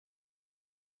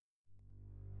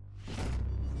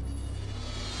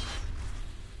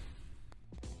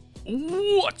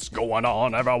What's going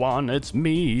on, everyone? It's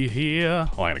me here.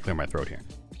 Oh, I gotta clear my throat here.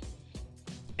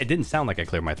 It didn't sound like I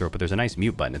cleared my throat, but there's a nice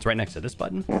mute button. It's right next to this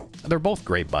button. They're both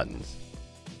great buttons.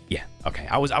 Yeah, okay.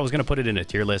 I was gonna put it in a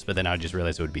tier list, but then I just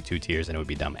realized it would be 2 tiers and it would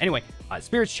be dumb. Anyway,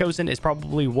 Spirit's Chosen is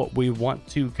probably what we want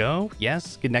to go.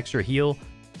 Yes, get an extra heal.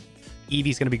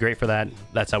 Eevee's gonna be great for that.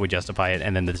 That's how we justify it.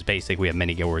 And then this basic, we have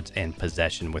many guards and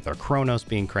possession with our Chronos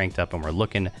being cranked up, and we're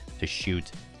looking to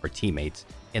shoot our teammates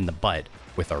in the butt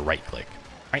with our right click.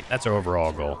 All right, that's our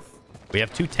overall goal. We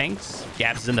have 2 tanks.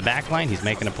 Gabs is in the back line. He's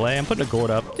making a play. I'm putting a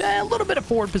gourd up. A little bit of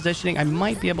forward positioning. I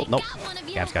might be able... Nope.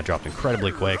 Gabs got dropped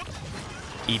incredibly quick.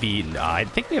 Eevee, I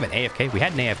think we have an AFK. We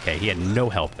had an AFK. He had no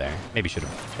help there. Maybe should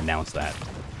have announced that.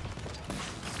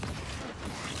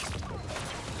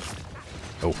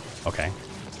 Oh, okay.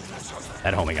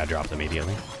 That homie got dropped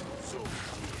immediately.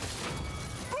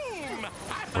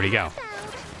 Where'd he go?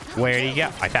 Where'd he go?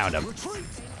 I found him.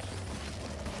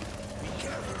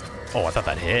 Oh, I thought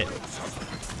that hit.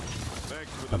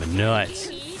 Oh, the nuts.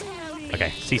 Okay,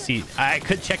 CC. I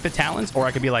could check the talents, or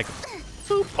I could be like,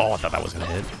 boop. Oh, I thought that was going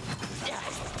to hit.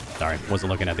 Sorry,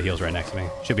 wasn't looking at the heals right next to me.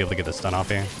 Should be able to get the stun off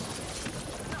here.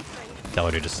 Tell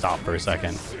her to just stop for a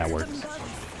second. That works.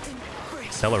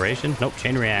 Acceleration? Nope,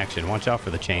 chain reaction. Watch out for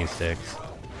the chain sticks.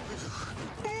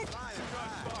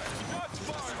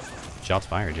 Shots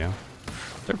fired, Joe.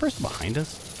 Is there a person behind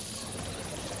us?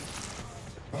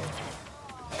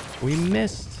 We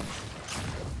missed.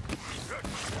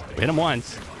 We hit him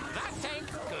once.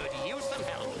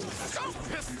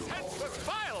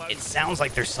 It sounds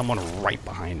like there's someone right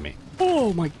behind me.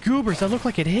 Oh my goobers, that looked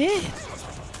like it hit.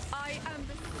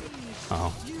 Oh.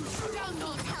 Oh,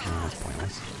 that's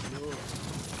pointless.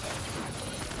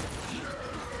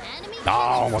 Oh,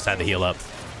 almost had to heal up.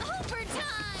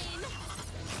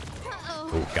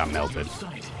 Oh, got melted.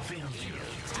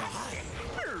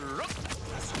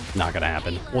 Not gonna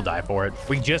happen. We'll die for it.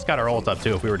 We just got our ult up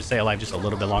too. If we were to stay alive just a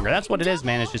little bit longer. That's what it is,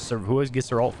 man. It's just who gets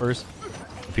their ult first.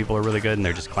 If people are really good and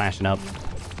they're just clashing up,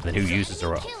 then who uses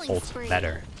their ult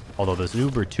better. Although this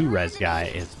Uber 2 res guy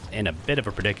is in a bit of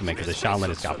a predicament because the Shaolin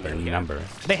has got their number.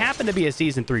 They happen to be a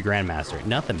Season 3 Grandmaster.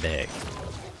 Nothing big.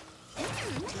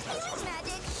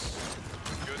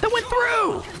 That went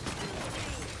through!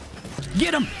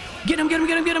 Get him! Get him, get him,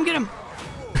 get him, get him, get him!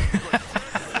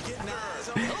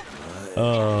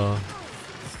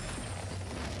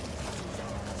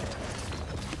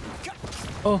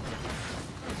 Oh.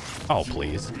 Oh,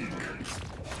 please.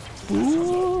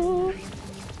 Ooh.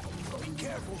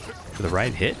 For the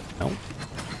right hit? No.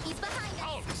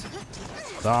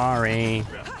 Sorry.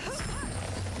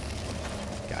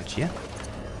 Gotcha.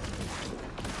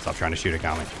 Stop trying to shoot it,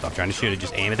 Kami. Stop trying to shoot it.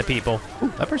 Just aim at the people. Ooh,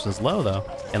 that person's low, though.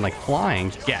 And, like,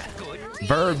 flying. Yeah.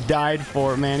 Verb died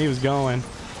for it, man. He was going.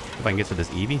 If I can get to this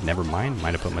Eevee, never mind.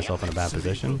 Might have put myself in a bad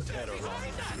position.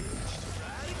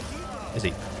 Is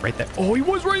he right there? Oh, he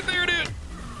was right there, dude.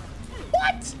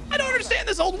 What? I don't understand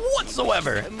this ult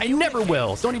whatsoever. I never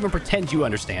will. Don't even pretend you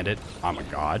understand it. I'm a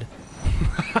god.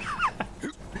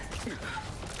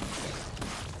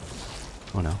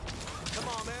 Oh, no.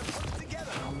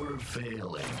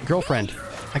 Girlfriend,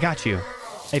 I got you.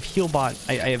 I have heal bot.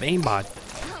 I have aim bot.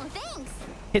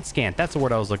 Hit scan. That's the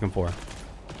word I was looking for.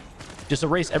 Just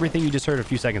erase everything you just heard a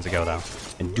few seconds ago, though,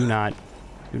 and do not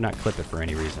clip it for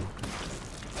any reason.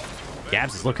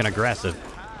 Gabs is looking aggressive.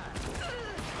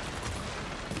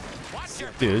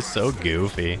 Dude, it's so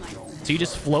goofy. So you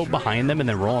just float behind them and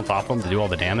then roll on top of them to do all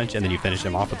the damage, and then you finish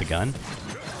them off with the gun?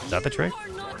 Is that the trick?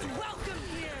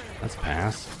 That's a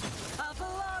pass.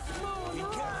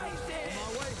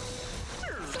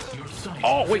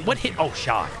 Oh, wait, what hit? Oh,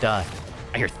 shocked. I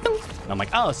hear thump. I'm like,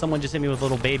 oh, someone just hit me with a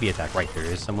little baby attack. Right, there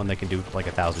is someone that can do like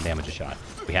 1,000 damage a shot.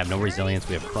 We have no resilience.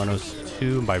 We have Chronos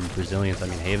 2. By resilience, I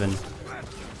mean Haven.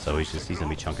 So he's gonna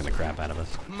be chunking the crap out of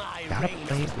us. Gotta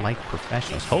play it like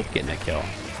professionals. Hope getting a kill.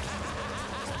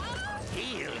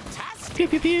 Pew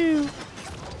pew pew.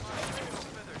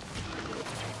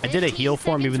 I did a heal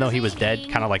for him even though he was dead,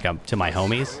 kind of like to my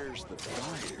homies.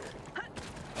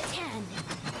 10,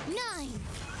 9,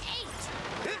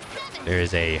 8, There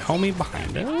is a homie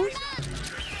behind us.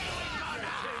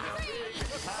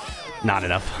 Not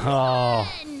enough.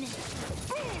 Oh.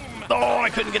 Oh, I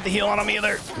couldn't get the heal on him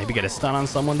either. Maybe get a stun on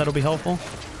someone. That'll be helpful.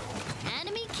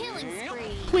 enemy killing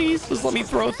spree. Please, just let me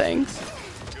throw things.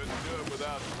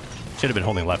 Should have been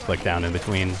holding left click down in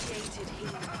between.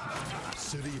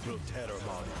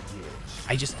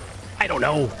 I don't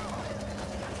know.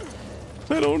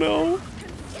 I don't know.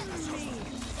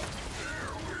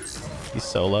 He's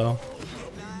solo.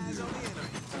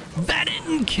 That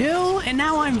didn't kill, and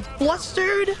now I'm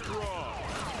flustered.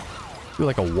 Do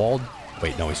like a walled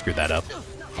Wait, no, we screwed that up.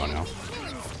 Oh, no.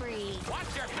 Killing spree.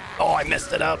 Oh, I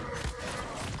messed it up.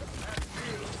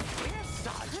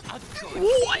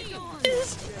 What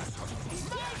is...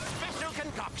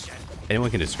 Anyone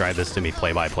can describe this to me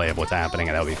play by play of what's happening,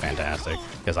 and that would be fantastic,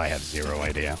 because I have zero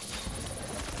idea.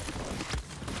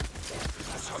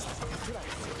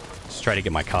 Just try to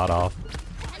get my caught off.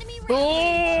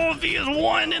 Oh, he is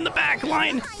one in the back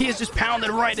line. He is just pounded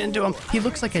right into him. He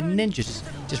looks like a ninja,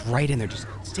 just right in there, just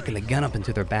sticking the gun up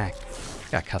into their back.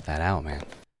 Gotta cut that out, man.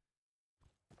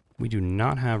 We do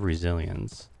not have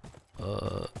resilience.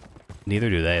 Neither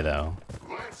do they, though.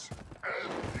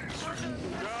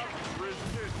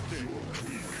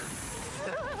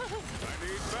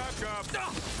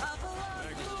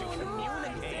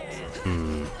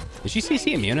 Is she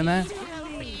CC immune in that?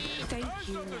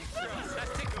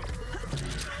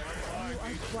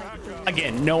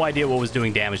 Again, no idea what was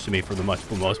doing damage to me for the most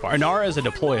part. Inara is a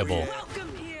deployable.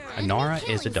 Inara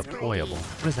is a deployable.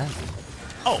 What does that mean?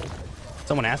 Oh,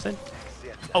 someone acid?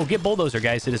 Oh, get Bulldozer,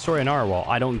 guys, to destroy Inara wall.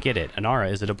 I don't get it.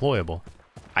 Inara is a deployable.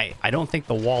 I don't think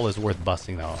the wall is worth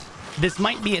busting, though. This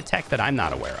might be a tech that I'm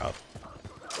not aware of.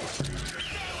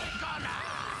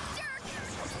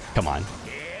 Come on.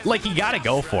 Like, you gotta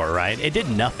go for it, right? It did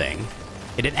nothing.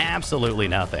 It did absolutely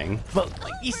nothing. But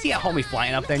like, you see a homie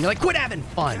flying up there and you're like, quit having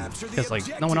fun. Because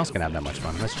like, no one else can have that much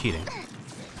fun. That's cheating.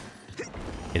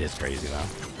 It is crazy, though.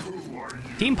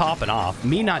 Team popping off.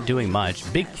 Me not doing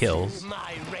much. Big kills.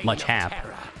 Much hap.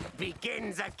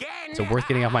 So worth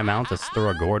getting off my mount to throw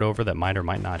a gourd over that might or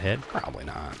might not hit? Probably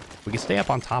not. We can stay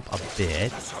up on top a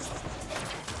bit.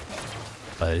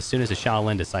 But as soon as the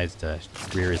Shaolin decides to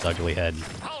rear his ugly head,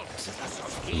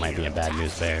 it might be a bad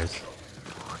news bears.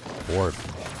 Or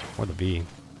the V.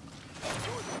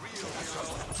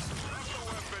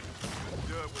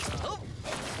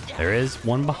 There is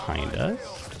one behind us.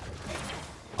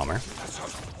 Bummer.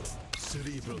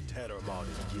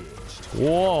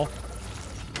 Whoa.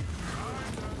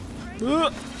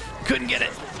 Couldn't get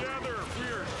it.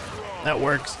 That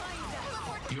works.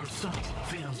 Your sight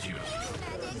fails you.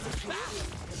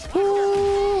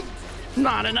 Ooh,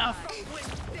 not enough.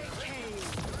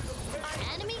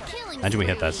 Imagine we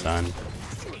hit that stun.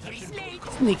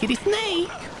 Sneakity snake.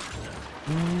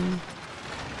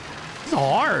 It's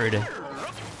hard.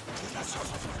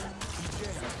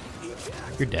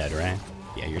 You're dead, right?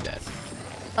 Yeah, you're dead.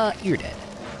 You're dead.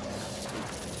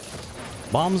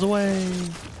 Bombs away.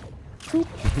 Can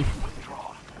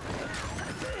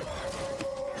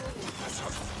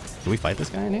we fight this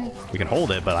guy in here? We can hold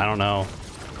it, but I don't know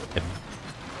if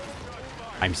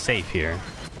I'm safe here.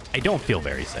 I don't feel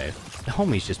very safe. The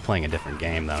homie's just playing a different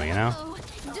game, though, you know?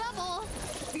 Double.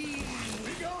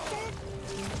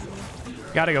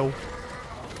 Gotta go.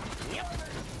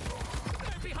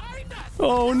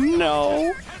 Oh,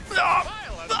 no.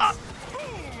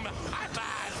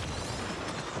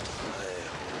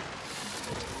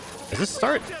 Does this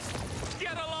start?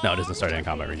 No, it doesn't start in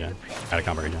combat regen. Out of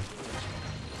combat regen.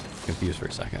 Confused for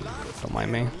a second. Don't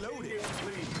mind me.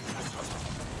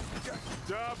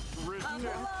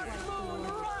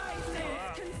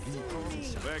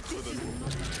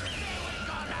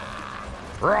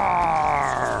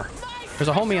 Roar! There's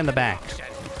a homie in the back.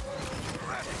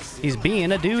 He's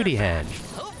being a duty head.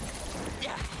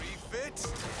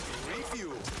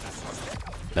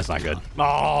 That's not good.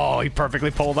 Oh, he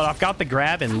perfectly pulled it off. Got the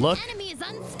grab and look. Enemy is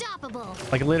unstoppable.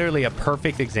 Like literally a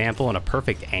perfect example and a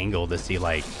perfect angle to see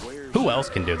like who else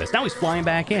can do this. Now he's flying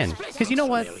back in. Because you know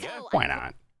what? Why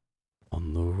not?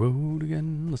 On the road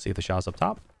again. Let's see if the Shaw's up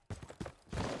top.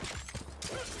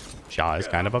 Shaw is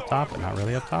kind of up top, but not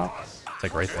really up top. It's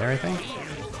like right there, I think.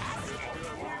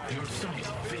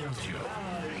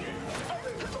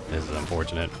 This is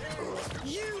unfortunate.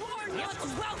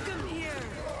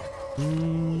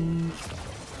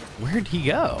 Where'd he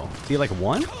go? Is he like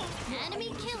one?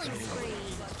 Enemy killing spree.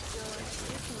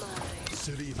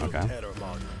 Okay.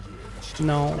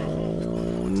 No,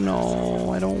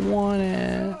 no, I don't want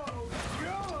it.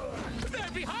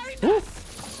 Ooh.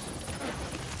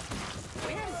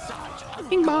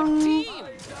 Bing bong.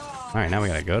 All right, now we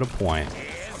gotta go to point.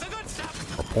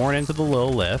 We're pouring into the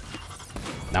little lift.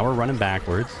 Now we're running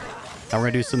backwards. Now we're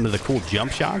gonna do some of the cool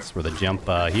jump shots where the jump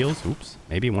heals. Oops,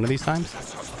 maybe one of these times.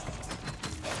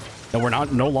 No, we're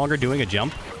no longer doing a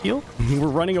jump heal. We're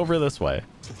running over this way.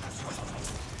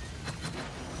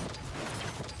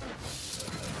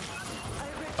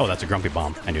 Oh, that's a grumpy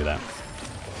bomb. I knew that.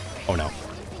 Oh no.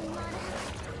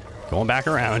 Going back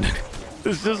around.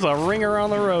 It's just a ring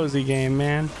around the rosy game,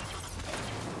 man.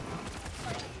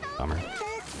 Bummer.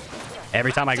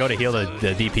 Every time I go to heal the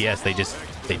DPS, they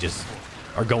just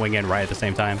are going in right at the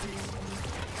same time.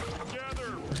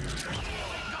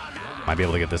 Might be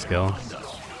able to get this kill.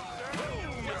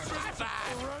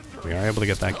 We are able to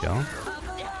get that kill.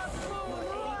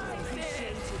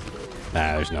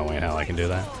 Nah, there's no way in hell I can do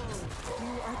that.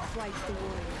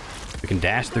 We can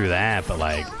dash through that, but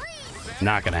like,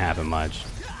 not gonna happen much.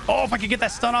 Oh, if I could get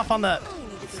that stun off on the...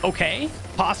 Okay,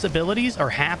 possibilities are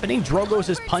happening. Drogo's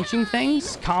is punching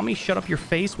things. Kami, shut up your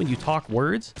face when you talk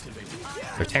words.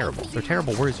 They're terrible. They're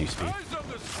terrible words you speak.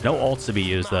 No ults to be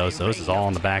used though, so this is all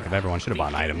on the back of everyone. Should have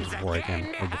bought items before I came,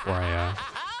 or before I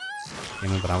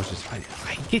came in, but I was just... I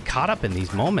get caught up in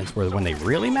these moments where when they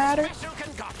really matter.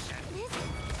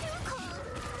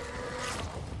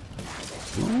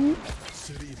 Ooh.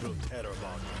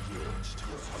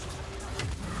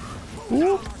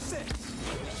 Ooh.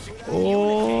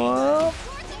 Oh,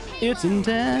 it's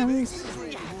intense.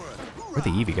 Where'd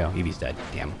the Eevee go? Eevee's dead.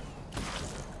 Damn.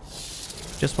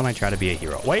 Just when I try to be a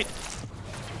hero. Wait.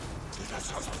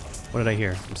 What did I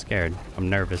hear? I'm scared. I'm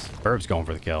nervous. Burb's going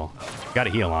for the kill. Got a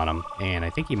heal on him. And I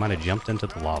think he might have jumped into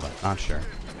the lava. Not sure.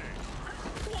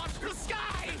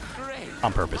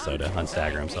 On purpose, though, to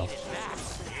unstagger himself.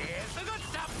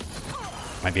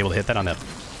 Might be able to hit that on the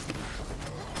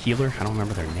healer. I don't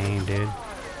remember their name, dude.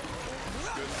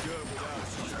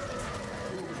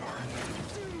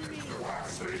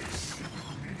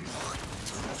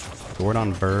 Sword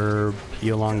on Verb,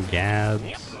 heal on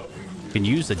Gabs. Can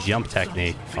use the jump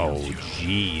technique. Oh,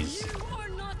 jeez.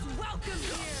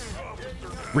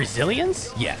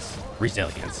 Resilience? Yes,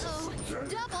 resilience.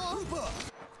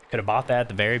 Could have bought that at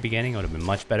the very beginning. It would have been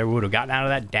much better. We would have gotten out of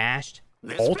that, dashed,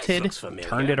 ulted,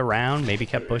 turned it around, maybe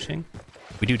kept pushing.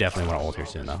 We do definitely want to ult here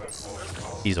soon, though.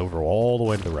 He's over all the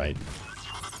way to the right.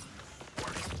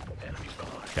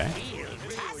 Okay.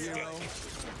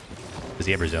 Does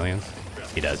he have resilience?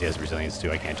 He does. He has resilience,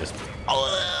 too. I can't just...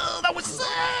 Oh, that was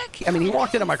sick! I mean, he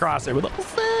walked into my crosshair with a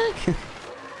sick!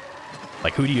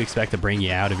 Like, who do you expect to bring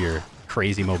you out of your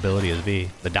crazy mobility as V?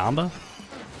 The Damba?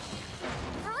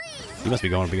 You must be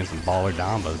going up against some baller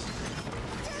Dambas.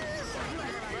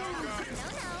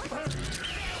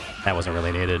 That wasn't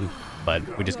really needed,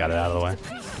 but we just got it out of the way.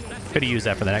 Could have used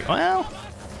that for the next... Well,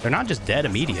 they're not just dead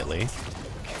immediately.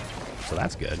 So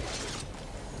that's good.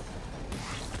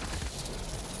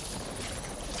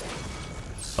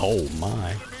 Oh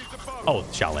my. Oh,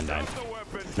 Shaolin died.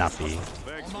 Not the...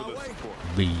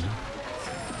 B.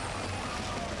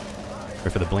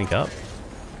 Wait for the blink up.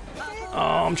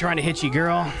 Oh, I'm trying to hit you,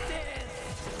 girl.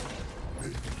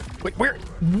 Wait,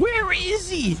 where is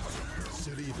he?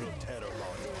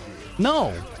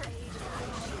 No.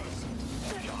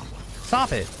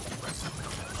 Stop it.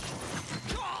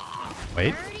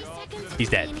 Wait. He's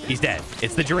dead. He's dead.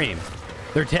 It's the dream.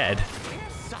 They're dead.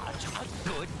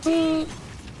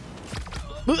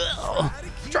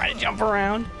 Try to jump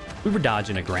around. We were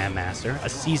dodging a Grandmaster. A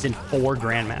Season 4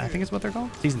 Grandmaster. I think it's what they're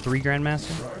called. Season 3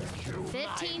 Grandmaster.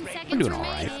 We're doing all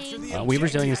right. We have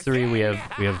Resilience 3. We have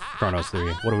Chronos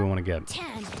 3. What do we want to get?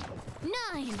 10,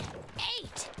 9,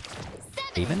 8, 7,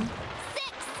 Even? 6,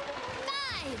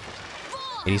 5, 4,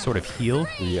 Any sort of heal?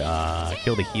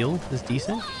 Kill the heal is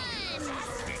decent.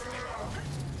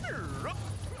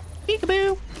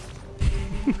 Peekaboo!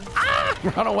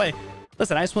 Ah! Run away.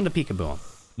 Listen, I just wanted to peekaboo him.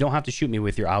 You don't have to shoot me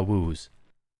with your awoos.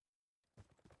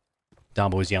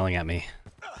 Dumbo was yelling at me,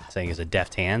 saying it's a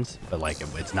deft hands, but like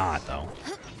it's not though.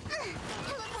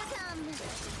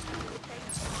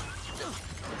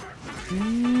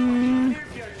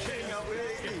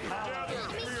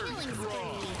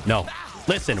 No.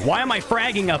 Listen, why am I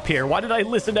fragging up here? Why did I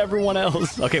listen to everyone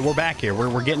else? Okay, we're back here.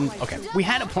 We're getting... Okay, we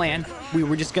had a plan. We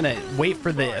were just going to wait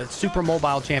for the super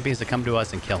mobile champions to come to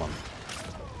us and kill them.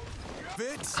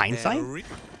 Hindsight?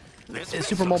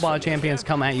 Super mobile champions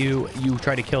come at you. You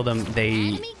try to kill them.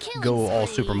 They go all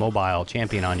super mobile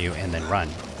champion on you and then run.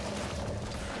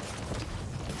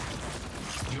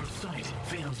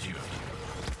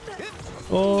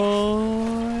 Oh,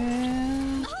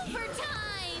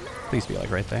 please be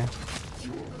like right there.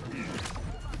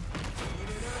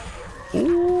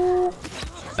 Ooh.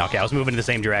 Okay, I was moving in the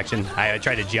same direction. I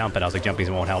tried to jump, and I was like,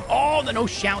 jumping won't help. Oh, the no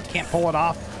shout can't pull it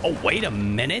off. Oh, wait a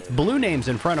minute. Blue names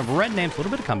in front of red names. A little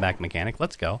bit of comeback mechanic.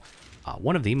 Let's go.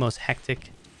 One of the most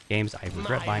hectic games. I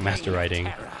regret buying Master Writing.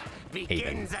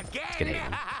 Haven. Let's get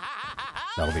Haven.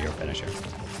 That'll be your finisher.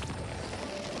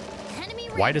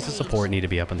 Why does the support need to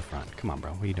be up in the front? Come on,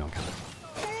 bro. What are you doing, Kyle?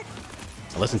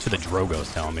 I listen to the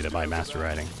Drogos telling me to buy Master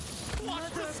Writing.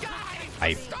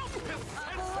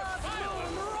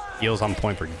 Heals on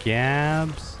point for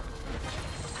Gabs.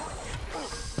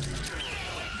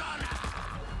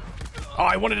 Oh,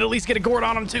 I wanted to at least get a gourd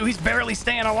on him too. He's barely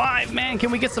staying alive, man.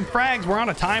 Can we get some frags? We're on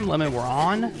a time limit. We're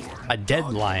on a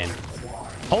deadline.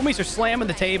 Homies are slamming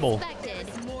the table. Expected.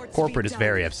 Corporate is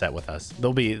very upset with us.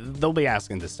 They'll be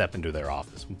asking to step into their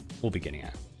office. We'll be getting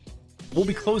out. We'll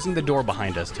be closing the door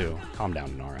behind us too. Calm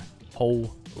down, Nara.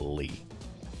 Holy.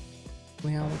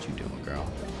 Leon, what you doing, girl?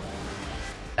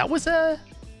 That was an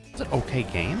okay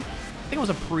game. I think it was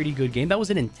a pretty good game. That was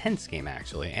an intense game,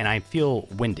 actually, and I feel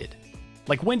winded.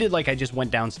 Like I just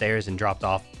went downstairs and dropped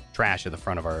off trash at the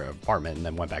front of our apartment and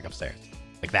then went back upstairs.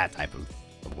 Like that type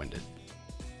of winded.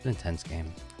 An intense game.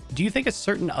 Do you think a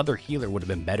certain other healer would have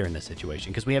been better in this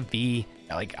situation? Because we have V,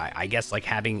 like, I guess, like,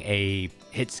 having a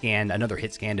hit scan, another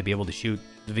hit scan to be able to shoot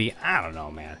the V. I don't know,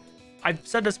 man. I've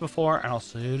said this before, and I'll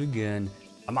say it again.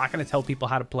 I'm not going to tell people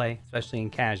how to play, especially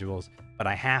in casuals, but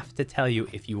I have to tell you,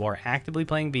 if you are actively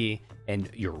playing V,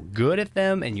 and you're good at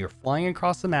them, and you're flying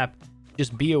across the map,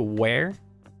 just be aware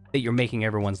that you're making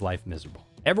everyone's life miserable.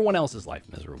 Everyone else's life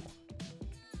miserable.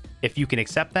 If you can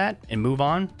accept that and move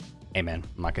on, hey man,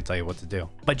 I'm not gonna tell you what to do,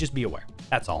 but just be aware.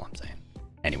 That's all I'm saying.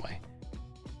 Anyway,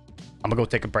 I'm gonna go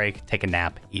take a break, take a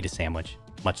nap, eat a sandwich.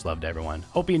 Much love to everyone.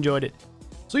 Hope you enjoyed it.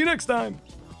 See you next time.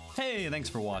 Hey, thanks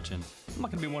for watching. I'm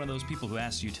not gonna be one of those people who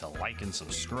asks you to like and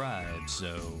subscribe,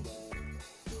 so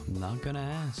I'm not gonna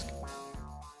ask.